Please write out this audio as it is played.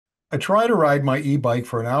I try to ride my e-bike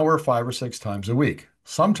for an hour 5 or 6 times a week.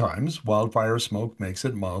 Sometimes wildfire smoke makes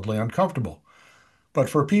it mildly uncomfortable. But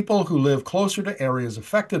for people who live closer to areas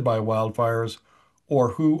affected by wildfires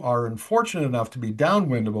or who are unfortunate enough to be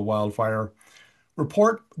downwind of a wildfire,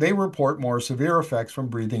 they report more severe effects from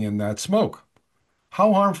breathing in that smoke.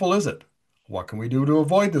 How harmful is it? What can we do to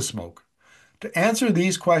avoid the smoke? To answer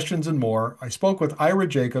these questions and more, I spoke with Ira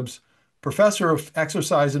Jacobs, professor of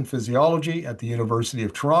exercise and physiology at the University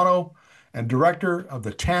of Toronto and director of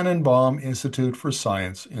the Tannenbaum Institute for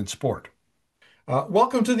Science in Sport.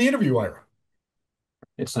 Welcome to the interview, Ira.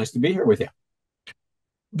 It's nice to be here with you.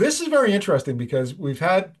 This is very interesting because we've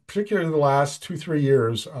had, particularly the last 2, 3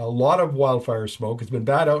 years, a lot of wildfire smoke. It's been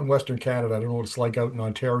bad out in Western Canada. I don't know what it's like out in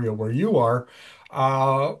Ontario where you are,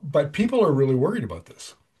 but people are really worried about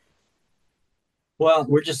this. Well,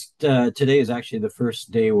 we're just today is actually the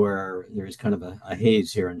first day where there's kind of a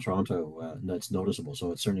haze here in Toronto that's noticeable.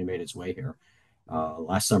 So it certainly made its way here.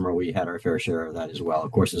 Last summer we had our fair share of that as well.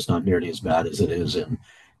 Of course, it's not nearly as bad as it is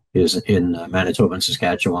in Manitoba and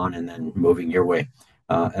Saskatchewan, and then moving your way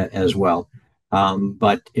as well.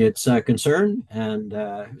 But it's a concern, and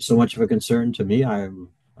so much of a concern to me. I'm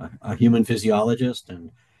a human physiologist,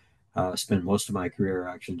 and spent most of my career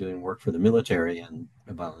actually doing work for the military and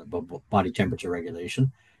about body temperature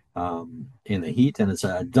regulation in the heat. And it's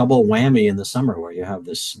a double whammy in the summer where you have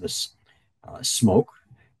this smoke,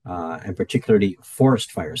 and particularly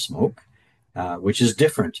forest fire smoke, which is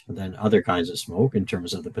different than other kinds of smoke in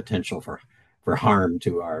terms of the potential for harm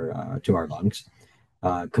to our lungs,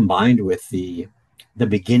 combined with the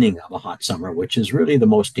beginning of a hot summer, which is really the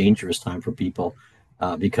most dangerous time for people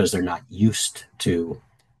because they're not used to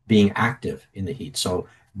being active in the heat. So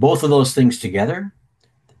both of those things together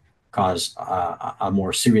cause a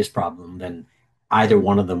more serious problem than either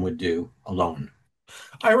one of them would do alone.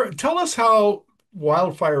 Ira, tell us how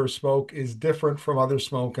wildfire smoke is different from other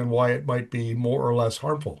smoke and why it might be more or less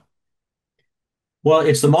harmful. Well,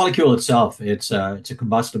 it's the molecule itself. It's a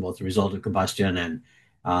combustible. It's a result of combustion, and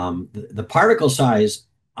the particle size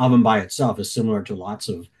of them by itself is similar to lots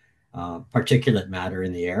of particulate matter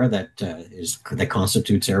in the air that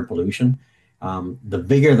constitutes air pollution. The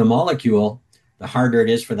bigger the molecule, the harder it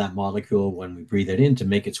is for that molecule when we breathe it in to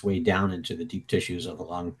make its way down into the deep tissues of the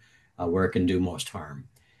lung, where it can do most harm.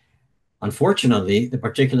 Unfortunately, the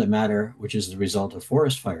particulate matter, which is the result of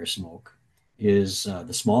forest fire smoke, is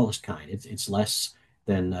the smallest kind. It's less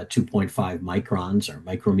than 2.5 microns or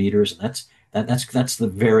micrometers, and that's the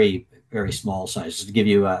very small size. Just to give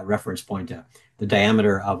you a reference point, the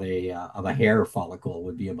diameter of a hair follicle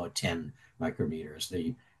would be about 10 micrometers.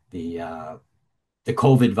 The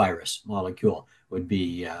COVID virus molecule would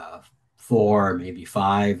be 4, maybe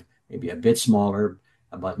 5, maybe a bit smaller,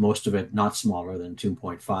 but most of it not smaller than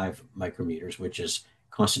 2.5 micrometers, which is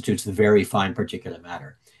constitutes the very fine particulate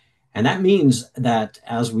matter. And that means that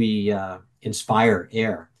as we inspire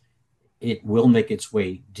air, it will make its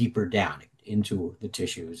way deeper down into the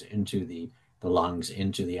tissues, into the lungs,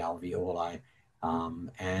 into the alveoli,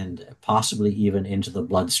 and possibly even into the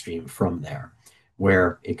bloodstream from there,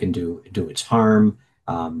 where it can do its harm.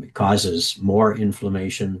 It causes more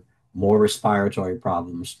inflammation, more respiratory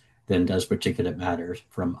problems than does particulate matter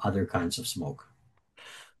from other kinds of smoke.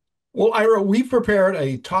 Well, Ira, we prepared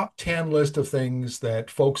a top 10 list of things that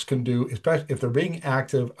folks can do, especially if they're being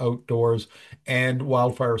active outdoors and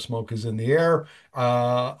wildfire smoke is in the air.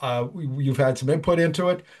 You've had some input into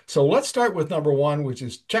it. So let's start with number one, which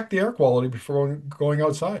is check the air quality before going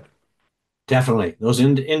outside. Definitely, those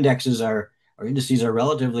indexes or indices are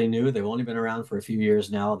relatively new. They've only been around for a few years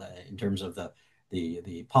now. In terms of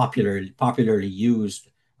the popularly used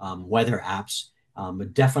weather apps,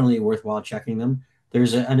 but definitely worthwhile checking them.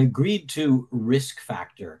 There's an agreed to risk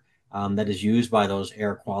factor that is used by those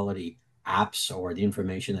air quality apps or the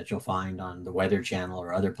information that you'll find on the Weather Channel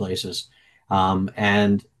or other places,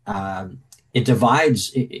 and it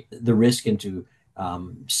divides the risk into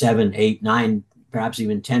 7, 8, 9, perhaps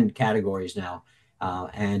even 10 categories now.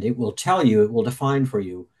 And it will tell you, it will define for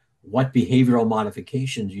you what behavioral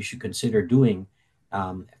modifications you should consider doing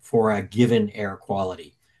for a given air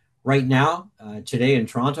quality. Right now, today in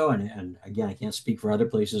Toronto, and again, I can't speak for other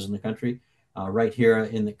places in the country. Right here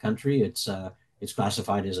in the country, it's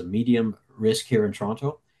classified as a medium risk here in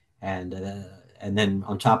Toronto, and uh, and then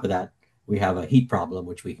on top of that, we have a heat problem,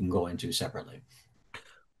 which we can go into separately.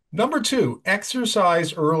 Number two,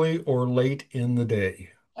 exercise early or late in the day.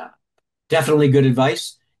 Yeah. Definitely good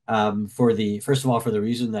advice for the first of all for the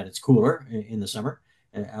reason that it's cooler in the summer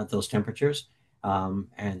at those temperatures, and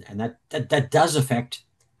that does affect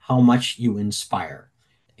how much you inspire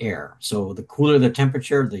air. So the cooler the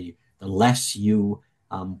temperature, the less you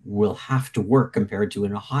will have to work compared to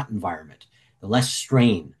in a hot environment. The less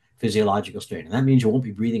strain, physiological strain. And that means you won't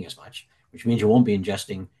be breathing as much, which means you won't be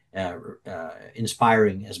inspiring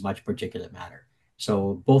as much particulate matter.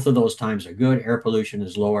 So both of those times are good. Air pollution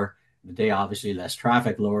is lower. The day, obviously, less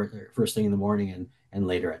traffic, lower first thing in the morning and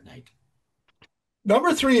later at night.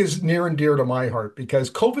 Number three is near and dear to my heart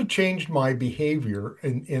because COVID changed my behavior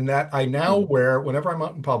in that I now wear, whenever I'm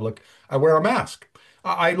out in public, I wear a mask.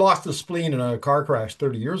 I lost a spleen in a car crash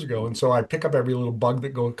 30 years ago, and so I pick up every little bug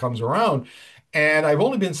that comes around. And I've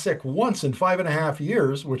only been sick once in 5.5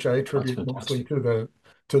 years, which I That's attribute mostly fantastic. to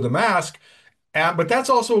the mask. But that's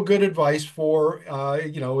also good advice for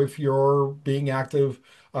if you're being active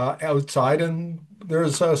outside and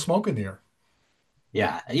there's smoke in the air.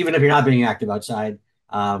 Yeah, even if you're not being active outside,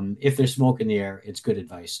 if there's smoke in the air, it's good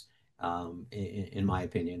advice, in my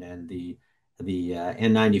opinion. And the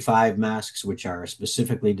N95 masks, which are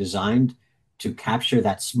specifically designed to capture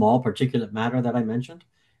that small particulate matter that I mentioned,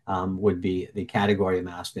 would be the category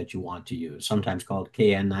mask that you want to use, sometimes called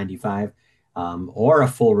KN95, or a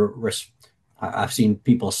full I've seen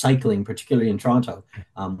people cycling, particularly in Toronto,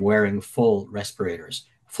 wearing full respirators,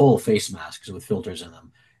 full face masks with filters in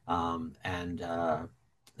them. And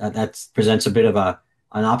that presents a bit of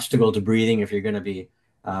an obstacle to breathing if you're going to be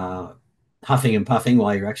uh, huffing and puffing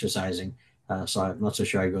while you're exercising. So I'm not so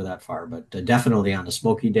sure I go that far, but definitely on a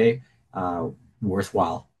smoky day,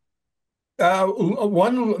 worthwhile.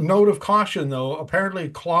 One note of caution, though, apparently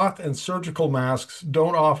cloth and surgical masks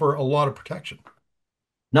don't offer a lot of protection.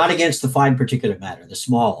 Not against the fine particulate matter, the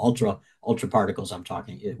small ultra particles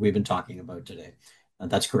we've been talking about today.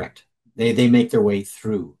 That's correct. They make their way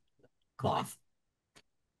through cloth.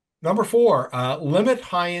 Number four, limit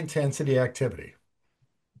high intensity activity.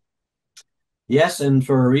 Yes, and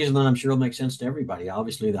for a reason that I'm sure will make sense to everybody.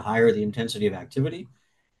 Obviously, the higher the intensity of activity,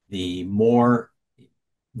 the more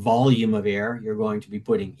volume of air you're going to be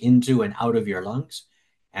putting into and out of your lungs,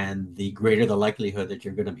 and the greater the likelihood that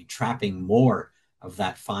you're going to be trapping more of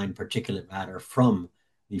that fine particulate matter from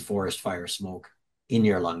the forest fire smoke in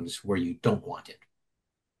your lungs where you don't want it.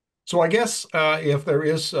 So I guess if there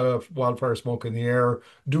is wildfire smoke in the air,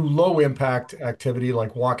 do low impact activity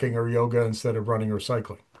like walking or yoga instead of running or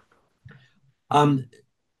cycling. Um,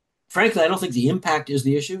 Frankly, I don't think the impact is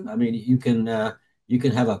the issue. I mean, you can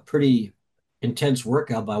have a pretty intense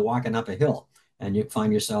workout by walking up a hill, and you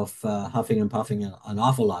find yourself huffing and puffing an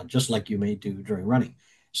awful lot, just like you may do during running.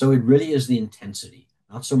 So it really is the intensity,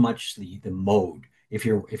 not so much the mode. If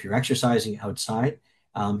you're exercising outside,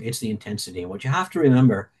 it's the intensity. And what you have to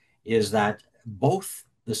remember is that both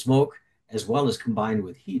the smoke as well as combined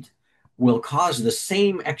with heat will cause the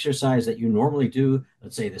same exercise that you normally do,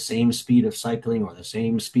 let's say the same speed of cycling or the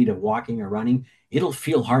same speed of walking or running, it'll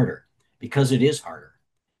feel harder because it is harder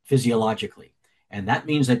physiologically. And that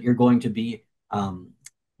means that you're going to be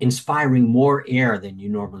inspiring more air than you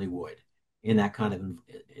normally would in that kind of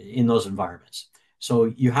in those environments. So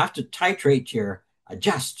you have to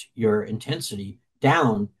adjust your intensity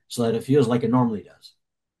down so that it feels like it normally does.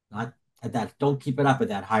 Not at that, don't keep it up at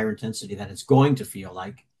that higher intensity that it's going to feel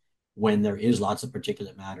like when there is lots of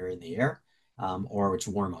particulate matter in the air, or it's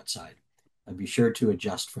warm outside. And be sure to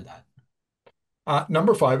adjust for that.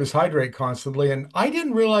 Number five is hydrate constantly. And I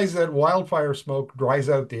didn't realize that wildfire smoke dries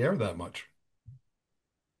out the air that much.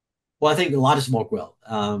 Well, I think a lot of smoke will,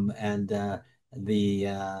 and the,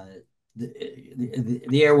 uh,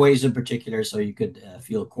 the airways in particular. So you could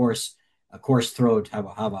feel a coarse throat, have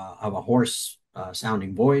a hoarse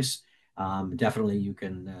sounding voice. Definitely, you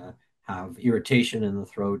can have irritation in the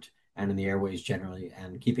throat and in the airways generally,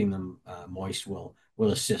 and keeping them moist will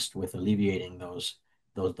assist with alleviating those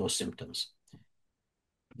symptoms.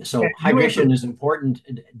 And So you hydration answered. is important,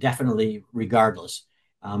 definitely, regardless,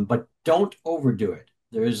 but don't overdo it.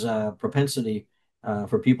 There's a propensity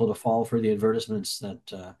for people to fall for the advertisements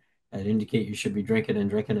that indicate you should be drinking and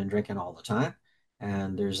drinking and drinking all the time.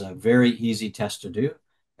 And there's a very easy test to do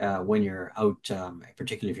when you're out,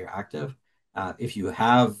 particularly if you're active. If you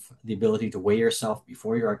have the ability to weigh yourself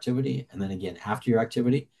before your activity and then again after your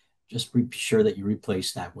activity, just be sure that you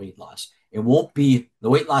replace that weight loss. It won't be, the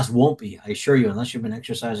weight loss won't be, I assure you, unless you've been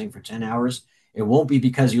exercising for 10 hours, it won't be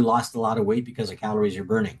because you lost a lot of weight because of calories you're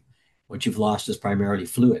burning. What you've lost is primarily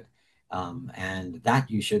fluid. And that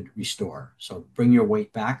you should restore. So bring your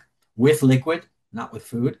weight back with liquid, not with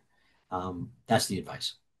food. That's the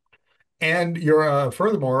advice. And you're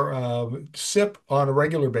furthermore sip on a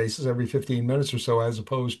regular basis every 15 minutes or so, as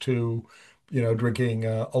opposed to, drinking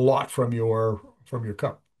a lot from your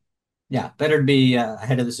cup. Yeah, better to be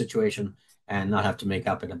ahead of the situation and not have to make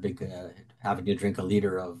up in a big having to drink a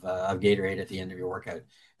liter of Gatorade at the end of your workout.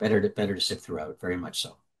 Better to sit throughout, very much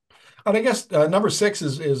so. And I guess number six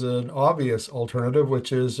is an obvious alternative,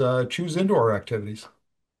 which is choose indoor activities.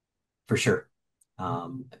 For sure.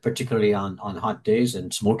 Particularly on hot days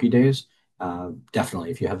and smoky days.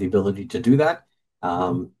 Definitely, if you have the ability to do that,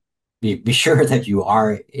 um, be sure that you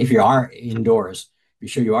are, if you are indoors, be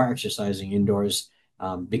sure you are exercising indoors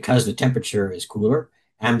because the temperature is cooler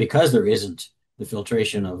and because there isn't the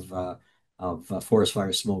filtration of forest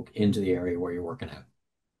fire smoke into the area where you're working out.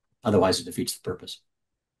 Otherwise, it defeats the purpose.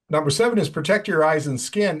 Number seven is protect your eyes and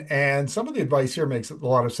skin. And some of the advice here makes a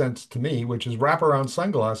lot of sense to me, which is wrap around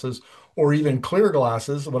sunglasses or even clear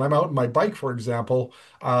glasses. When I'm out on my bike, for example,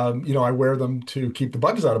 I wear them to keep the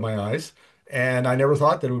bugs out of my eyes. And I never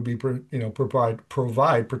thought that it would be,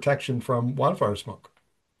 provide protection from wildfire smoke.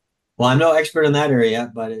 Well, I'm no expert in that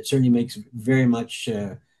area, but it certainly makes very much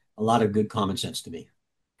a lot of good common sense to me.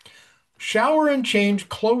 Shower and change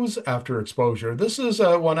clothes after exposure. This is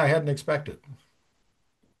one I hadn't expected.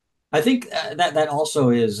 I think that also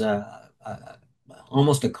is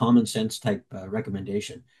almost a common sense type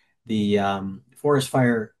recommendation. The forest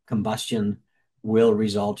fire combustion will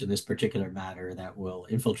result in this particular matter that will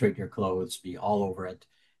infiltrate your clothes, be all over it.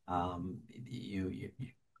 Of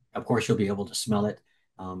course, you'll be able to smell it,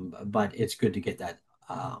 but it's good to get that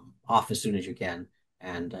off as soon as you can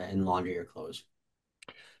and launder your clothes.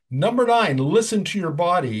 Number nine, listen to your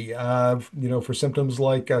body, for symptoms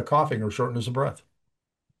like coughing or shortness of breath.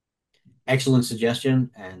 Excellent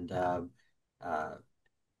suggestion, and uh,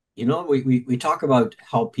 we talk about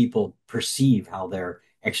how people perceive how they're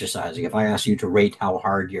exercising. If I ask you to rate how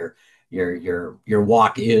hard your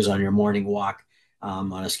walk is on your morning walk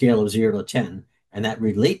on a scale of 0 to 10, and that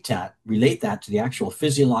relate that to the actual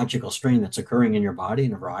physiological strain that's occurring in your body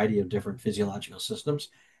in a variety of different physiological systems,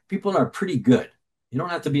 people are pretty good. You don't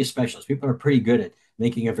have to be a specialist. People are pretty good at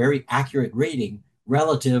making a very accurate rating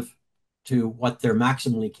relative to what they're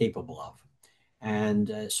maximally capable of.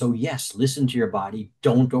 And so, yes, listen to your body.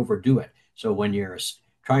 Don't overdo it. So when you're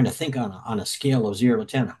trying to think on a scale of 0 to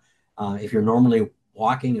 10, if you're normally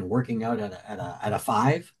walking and working out at a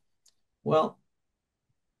 5, well,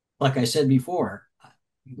 like I said before,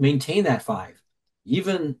 maintain that 5.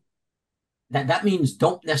 Even that means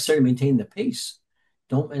don't necessarily maintain the pace.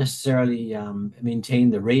 Don't necessarily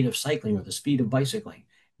maintain the rate of cycling or the speed of bicycling.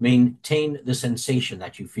 Maintain the sensation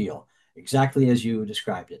that you feel, exactly as you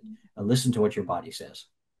described it. Listen to what your body says.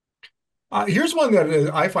 Here's one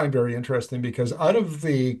that I find very interesting because out of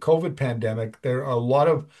the COVID pandemic, there are a lot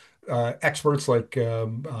of experts like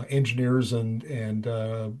engineers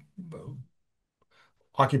and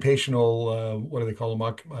occupational, what do they call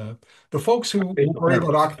them? The folks who worry about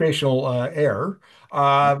Therapists. occupational air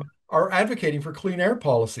are advocating for clean air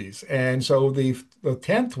policies. And so the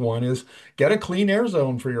 10th one is get a clean air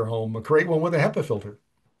zone for your home, create one with a HEPA filter.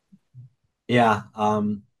 Yeah,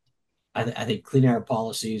 I think clean air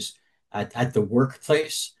policies at the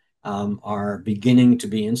workplace are beginning to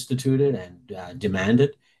be instituted and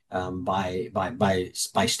demanded by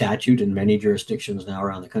statute in many jurisdictions now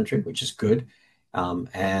around the country, which is good.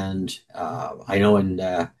 And I know in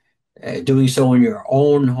doing so in your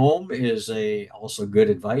own home is a also good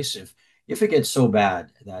advice. If it gets so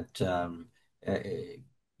bad that uh,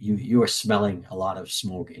 you are smelling a lot of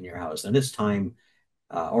smoke in your house, then it's time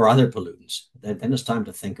or other pollutants, then it's time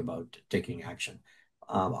to think about taking action.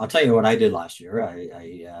 I'll tell you what I did last year.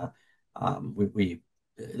 We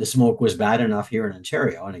the smoke was bad enough here in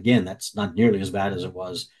Ontario, and again, that's not nearly as bad as it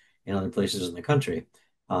was in other places in the country.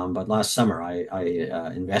 But last summer,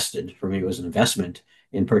 I invested. For me, it was an investment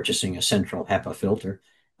in purchasing a central HEPA filter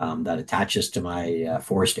that attaches to my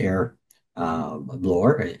forced air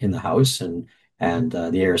blower in the house, and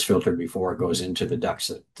the air is filtered before it goes into the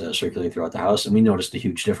ducts that circulate throughout the house. And we noticed a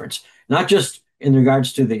huge difference, not just in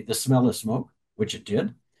regards to the smell of smoke, which it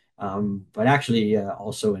did, but actually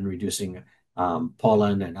also in reducing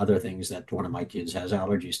pollen and other things that one of my kids has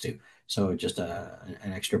allergies to. So just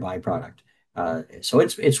an extra byproduct. So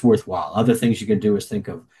it's worthwhile. Other things you can do is think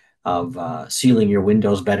of sealing your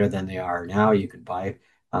windows better than they are now. You could buy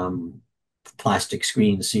plastic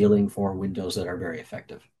screen sealing for windows that are very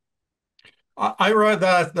effective. Ira,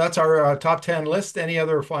 that's our top 10 list. Any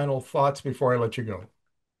other final thoughts before I let you go?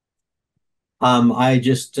 I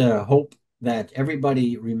just hope that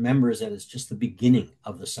everybody remembers that it's just the beginning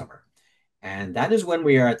of the summer. And that is when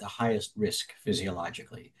we are at the highest risk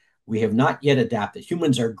physiologically. We have not yet adapted.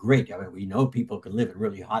 Humans are great. I mean, we know people can live in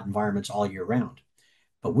really hot environments all year round,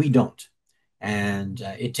 but we don't. And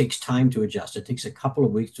it takes time to adjust. It takes a couple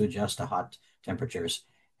of weeks to adjust to hot temperatures.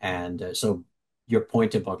 And so your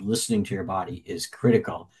point about listening to your body is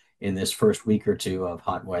critical in this first week or two of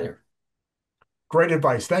hot weather. Great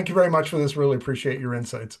advice. Thank you very much for this. Really appreciate your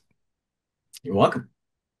insights. You're welcome.